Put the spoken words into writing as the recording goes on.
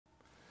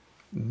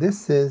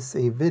This is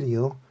a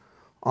video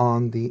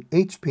on the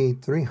HP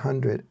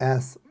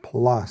 300S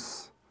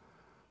Plus,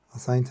 a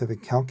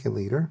scientific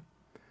calculator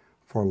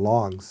for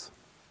logs.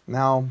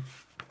 Now,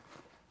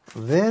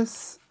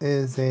 this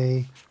is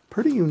a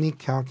pretty unique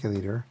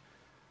calculator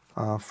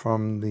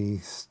from the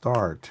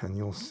start, and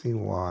you'll see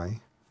why.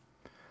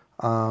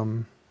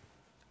 So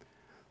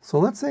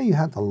let's say you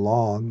had the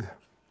log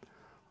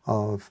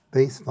of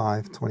base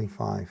 5,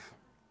 25.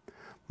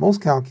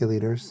 Most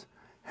calculators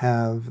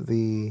have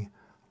the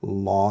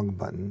log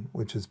button,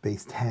 which is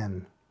base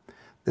 10.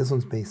 This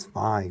one's base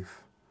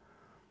 5.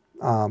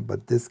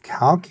 But this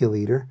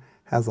calculator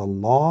has a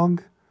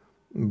log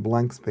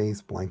blank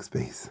space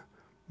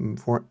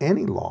for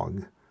any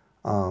log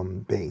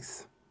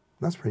base.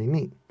 That's pretty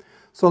neat.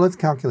 So let's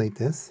calculate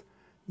this.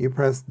 You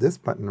press this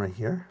button right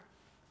here,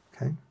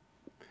 okay?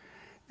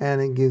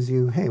 And it gives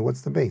you, hey, what's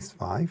the base?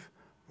 5.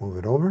 Move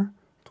it over.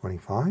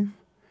 25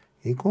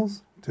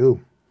 equals 2.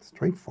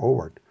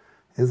 Straightforward,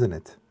 isn't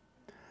it?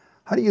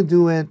 How do you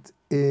do it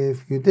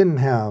if you didn't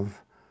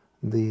have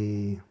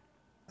the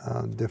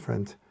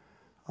different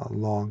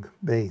log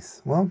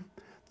base? Well,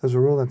 there's a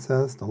rule that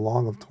says the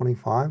log of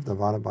 25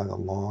 divided by the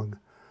log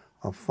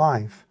of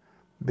 5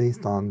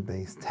 based on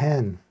base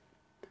 10.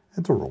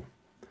 It's a rule.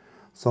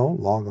 So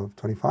log of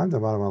 25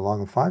 divided by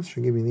log of 5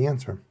 should give you the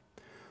answer.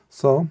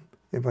 So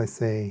if I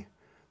say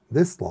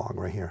this log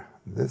right here,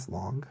 this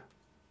log,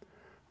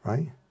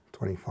 right,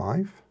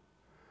 25,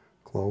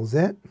 close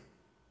it,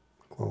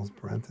 close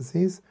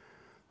parentheses,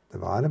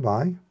 divided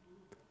by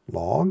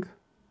log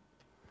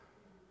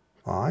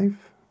 5,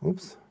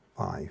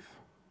 5.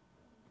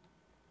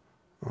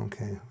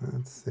 Okay,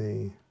 let's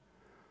see,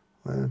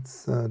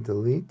 let's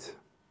delete,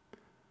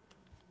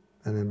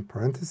 and then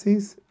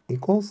parentheses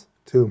equals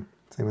 2,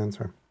 same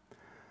answer.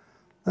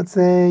 Let's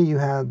say you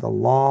had the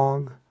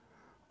log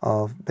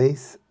of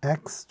base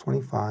x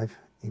 25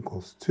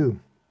 equals 2.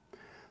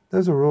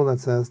 There's a rule that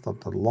says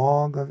that the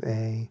log of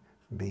a,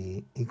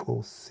 b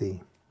equals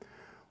c,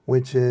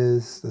 which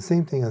is the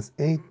same thing as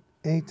a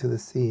to the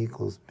c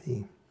equals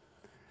b.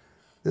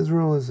 This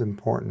rule is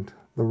important.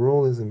 The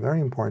rule is very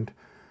important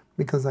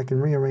because I can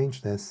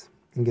rearrange this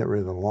and get rid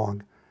of the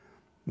log,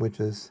 which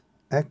is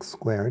x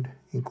squared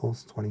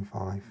equals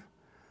 25.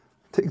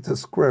 Take the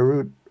square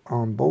root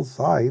on both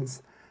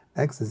sides.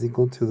 X is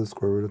equal to the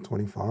square root of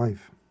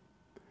 25.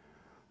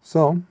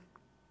 So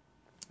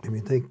if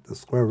you take the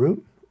square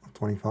root of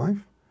 25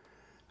 and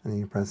then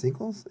you press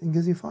equals, it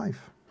gives you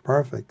 5.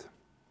 Perfect.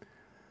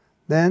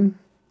 Then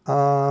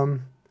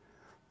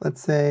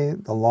let's say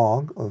the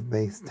log of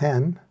base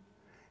 10,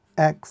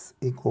 x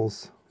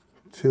equals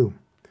 2,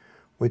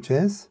 which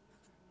is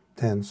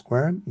 10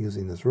 squared,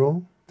 using this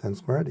rule, 10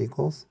 squared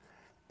equals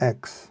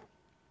x.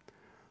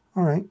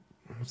 All right,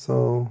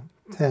 so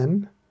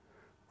 10,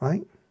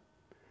 right,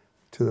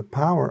 to the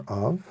power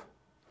of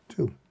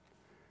 2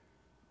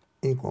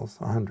 equals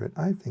 100.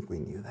 I think we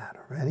knew that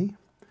already,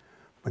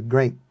 but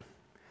great.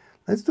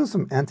 Let's do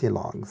some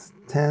antilogs,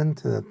 10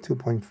 to the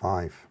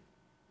 2.5.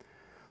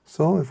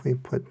 So if we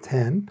put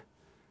 10,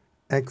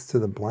 x to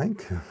the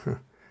blank,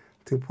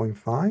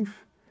 2.5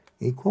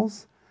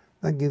 equals,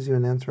 that gives you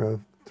an answer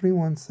of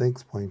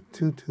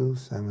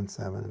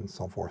 316.2277 and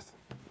so forth.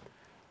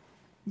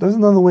 There's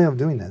another way of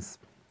doing this.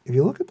 If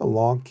you look at the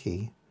log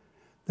key,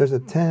 there's a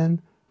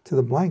 10 to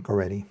the blank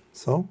already.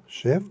 So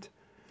shift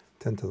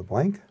 10 to the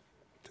blank,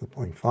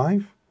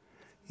 2.5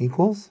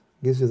 equals,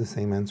 gives you the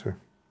same answer.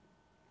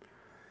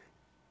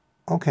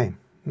 Okay,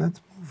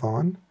 let's move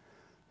on.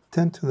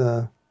 10 to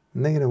the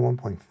negative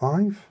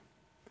 1.5.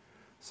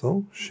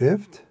 So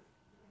shift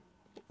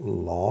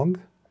log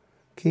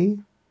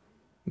key.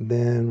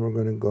 Then we're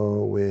going to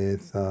go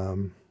with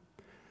the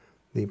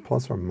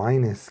plus or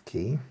minus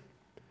key,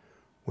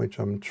 which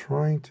I'm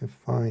trying to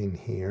find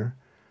here.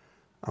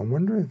 I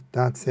wonder if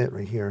that's it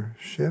right here.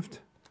 Shift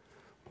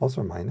plus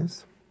or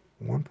minus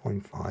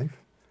 1.5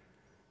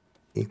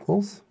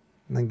 equals,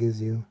 and that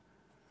gives you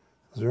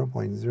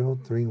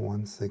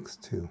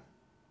 0.03162,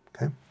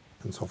 okay,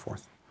 and so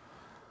forth.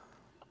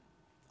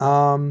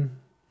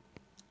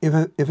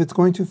 If it's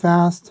going too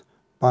fast,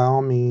 by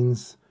all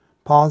means,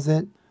 pause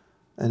it,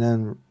 and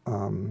then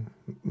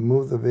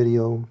move the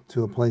video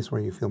to a place where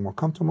you feel more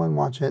comfortable and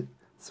watch it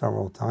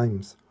several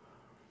times.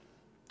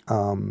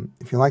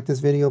 If you like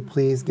this video,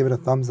 please give it a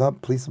thumbs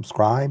up. Please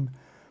subscribe.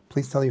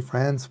 Please tell your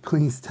friends.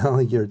 Please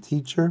tell your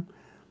teacher.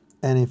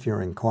 And if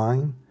you're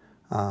inclined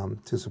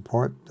to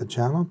support the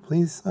channel,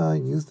 please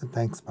use the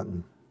thanks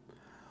button.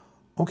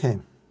 Okay,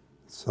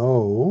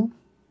 so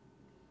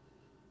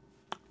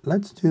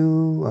let's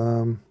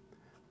do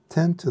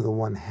 10 to the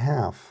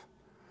 1/2.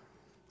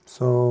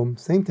 So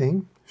same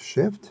thing,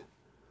 shift,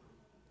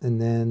 and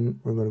then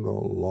we're going to go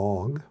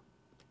log.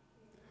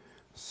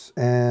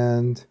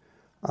 And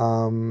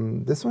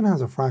this one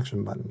has a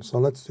fraction button. So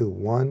let's do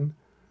 1,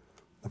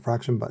 the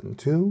fraction button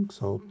 2.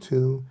 So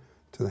 2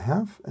 to the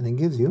half, and it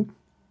gives you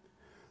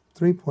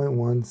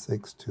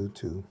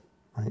 3.1622,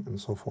 right, and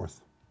so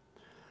forth.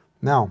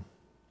 Now,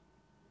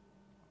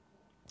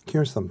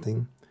 here's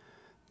something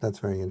that's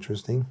very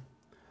interesting.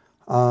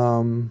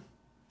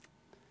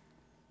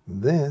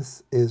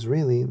 this is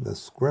really the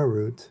square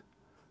root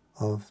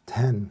of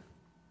 10.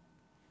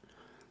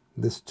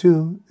 This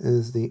 2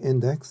 is the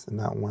index, and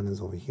that 1 is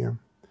over here.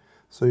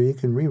 So you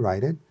can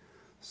rewrite it.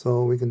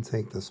 So we can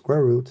take the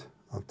square root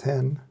of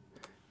 10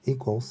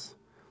 equals,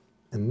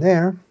 and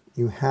there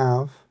you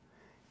have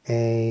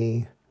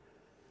a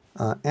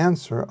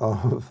answer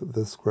of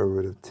the square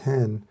root of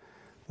 10,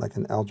 like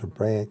an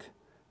algebraic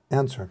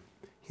answer.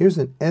 Here's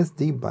an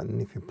SD button.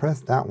 If you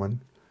press that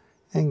one,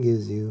 it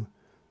gives you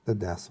the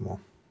decimal.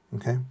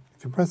 Okay?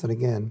 If you press it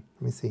again,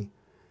 let me see,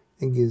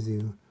 it gives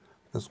you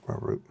the square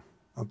root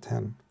of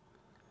 10.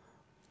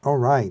 All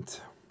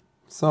right.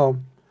 So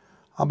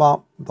how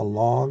about the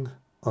log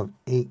of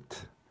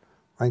 8?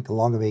 Right? The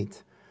log of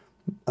 8.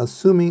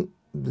 Assuming,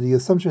 the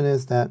assumption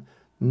is that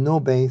no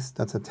base,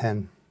 that's a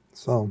 10.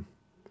 So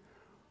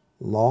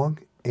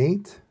log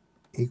 8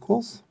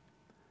 equals,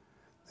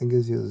 that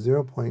gives you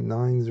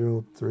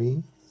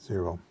 0.9030.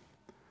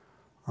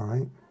 All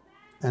right?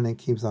 And it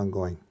keeps on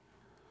going.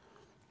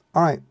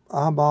 All right,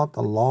 how about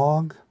the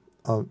log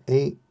of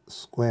 8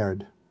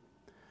 squared?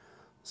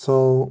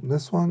 So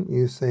this one,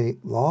 you say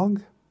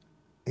log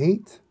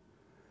 8,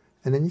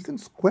 and then you can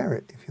square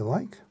it if you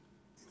like.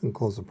 You can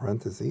close the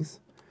parentheses,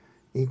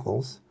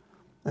 equals,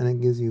 and it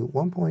gives you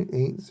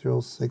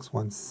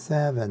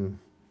 1.80617,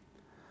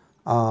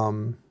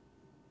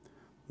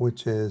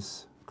 which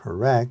is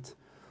correct.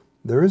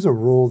 There is a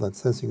rule that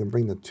says you can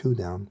bring the 2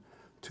 down,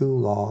 2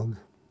 log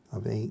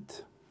of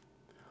 8.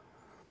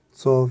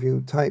 So if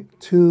you type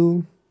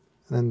 2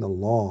 and then the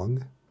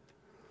log,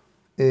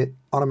 it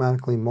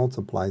automatically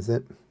multiplies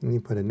it, and you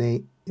put an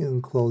 8, you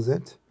can close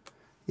it,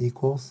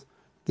 equals,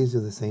 gives you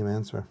the same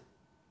answer,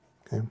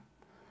 okay,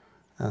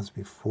 as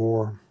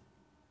before.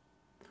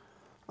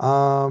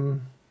 Now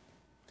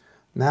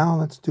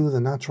let's do the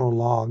natural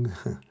log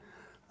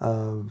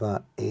of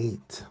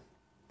 8.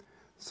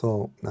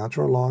 So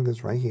natural log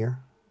is right here,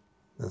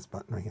 this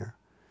button right here.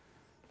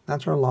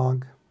 Natural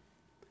log,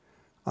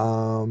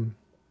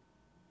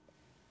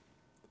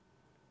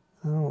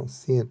 I don't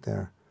see it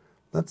there.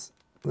 Let's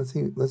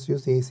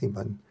use the AC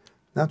button.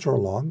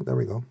 Natural log, there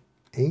we go.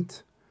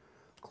 8,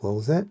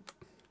 close it,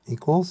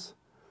 equals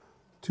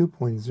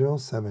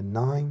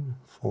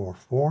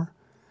 2.07944.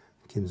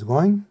 Keeps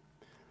going.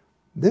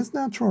 This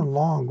natural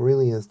log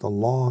really is the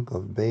log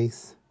of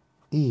base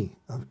E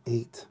of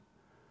 8,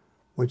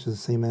 which is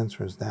the same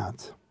answer as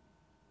that.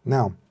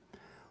 Now,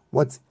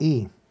 what's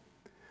E?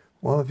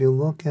 Well, if you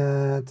look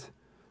at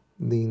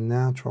the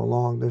natural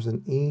log, there's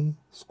an E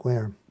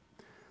squared.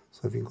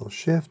 So if you go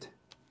shift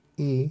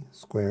E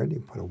squared, you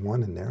put a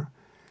 1 in there,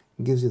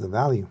 it gives you the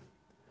value.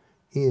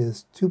 E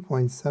is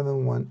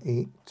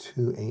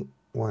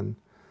 2.718281.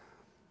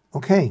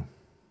 Okay,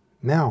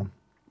 now,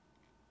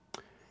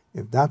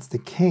 if that's the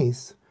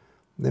case,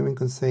 then we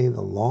can say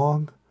the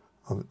log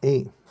of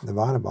 8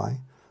 divided by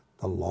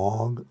the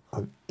log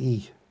of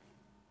E,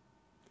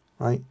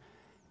 right?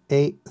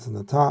 8 is on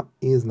the top,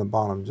 E is on the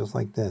bottom, just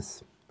like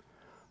this.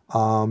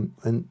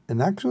 And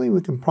actually,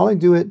 we can probably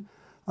do it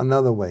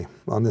another way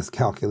on this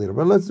calculator,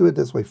 but let's do it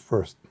this way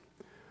first.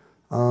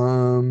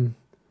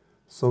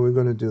 So we're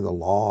going to do the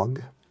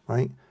log,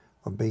 right,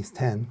 of base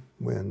 10,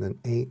 and then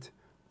 8,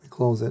 we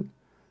close it,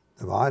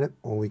 divide it,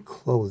 or we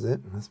close it.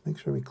 Let's make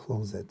sure we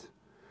close it.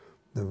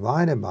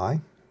 Divided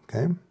by,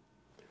 okay,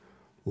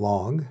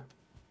 log,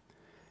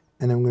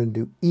 and then we're going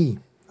to do E.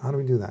 How do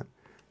we do that?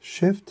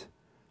 Shift,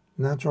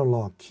 natural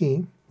log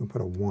key, we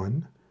put a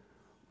 1,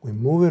 we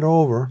move it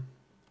over,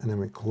 and then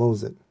we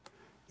close it,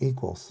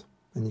 equals.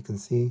 And you can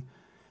see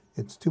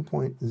it's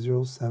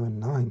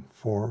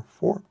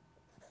 2.07944,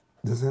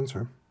 this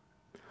answer.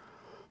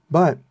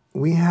 But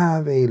we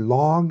have a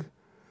log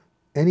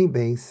any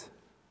base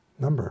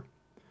number.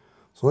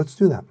 So let's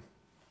do that.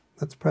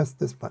 Let's press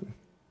this button.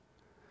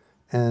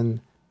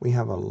 And we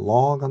have a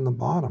log on the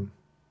bottom,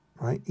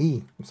 right?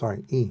 E.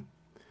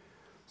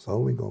 So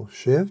we go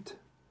shift,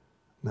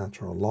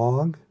 natural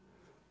log,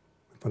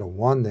 we put a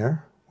 1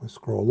 there, we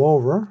scroll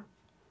over,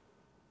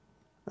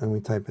 and we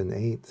type in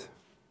 8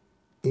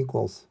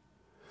 equals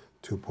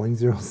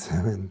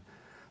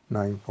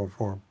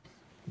 2.07944.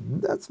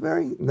 That's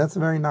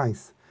very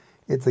nice.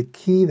 It's a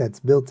key that's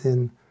built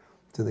in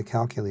to the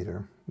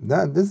calculator.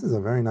 This is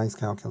a very nice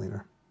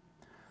calculator.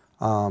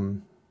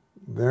 Very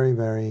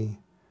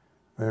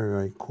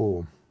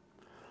cool.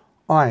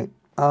 All right,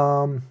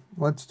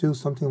 let's do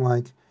something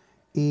like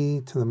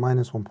e to the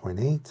minus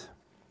 1.8,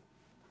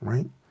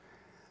 right?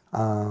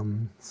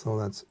 So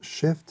that's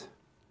shift,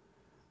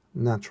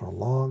 natural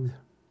log,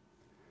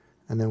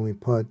 and then we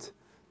put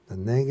the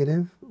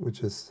negative,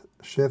 which is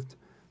shift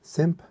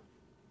simp,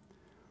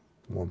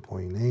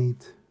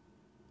 1.8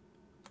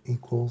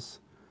 equals,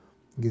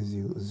 gives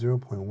you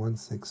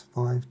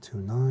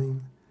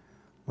 0.16529,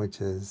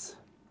 which is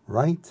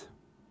right.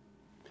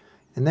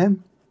 And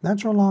then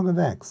natural log of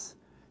x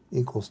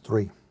equals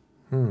 3.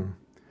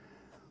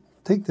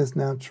 Take this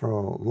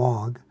natural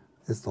log,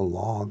 it's the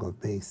log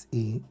of base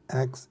e,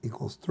 x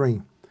equals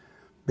 3.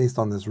 Based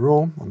on this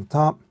rule on the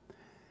top,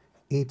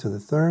 e to the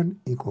third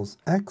equals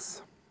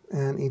x,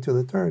 and e to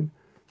the third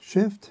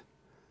Shift,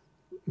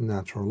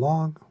 natural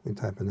log, we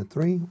type in the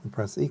 3, we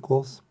press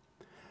equals,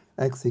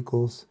 x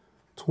equals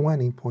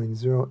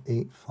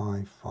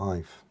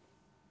 20.0855.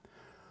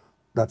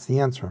 That's the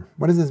answer.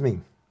 What does this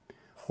mean?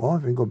 Well,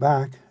 if we go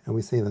back and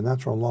we say the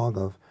natural log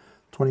of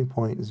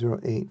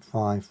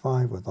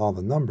 20.0855 with all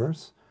the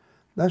numbers,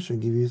 that should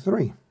give you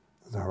 3.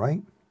 Is that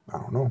right? I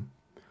don't know.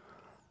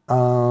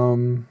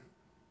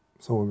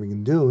 So what we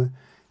can do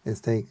is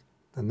take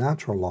the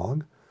natural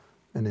log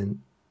and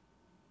then,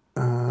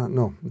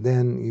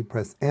 then you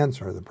press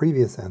answer, the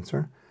previous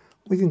answer.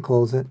 We can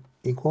close it,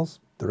 equals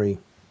 3.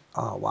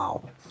 Oh,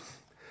 wow.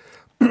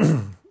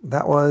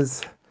 That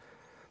was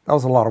a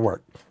lot of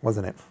work,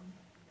 wasn't it?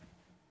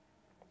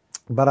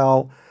 But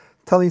I'll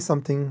tell you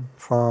something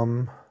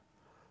from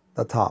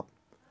the top,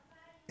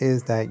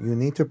 is that you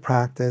need to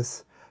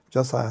practice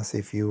just as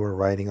if you were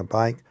riding a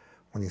bike.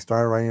 When you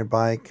started riding a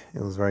bike,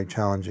 it was very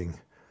challenging.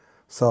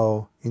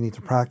 So you need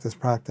to practice.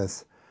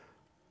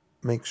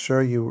 Make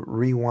sure you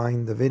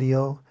rewind the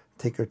video.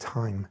 Take your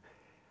time.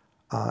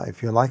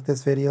 If you like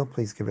this video,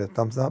 please give it a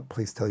thumbs up.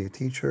 Please tell your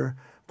teacher.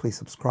 Please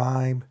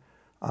subscribe.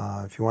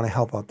 If you want to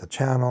help out the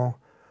channel,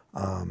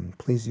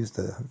 please use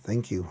the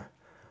thank you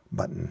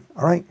button.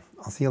 All right,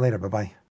 I'll see you later. Bye-bye.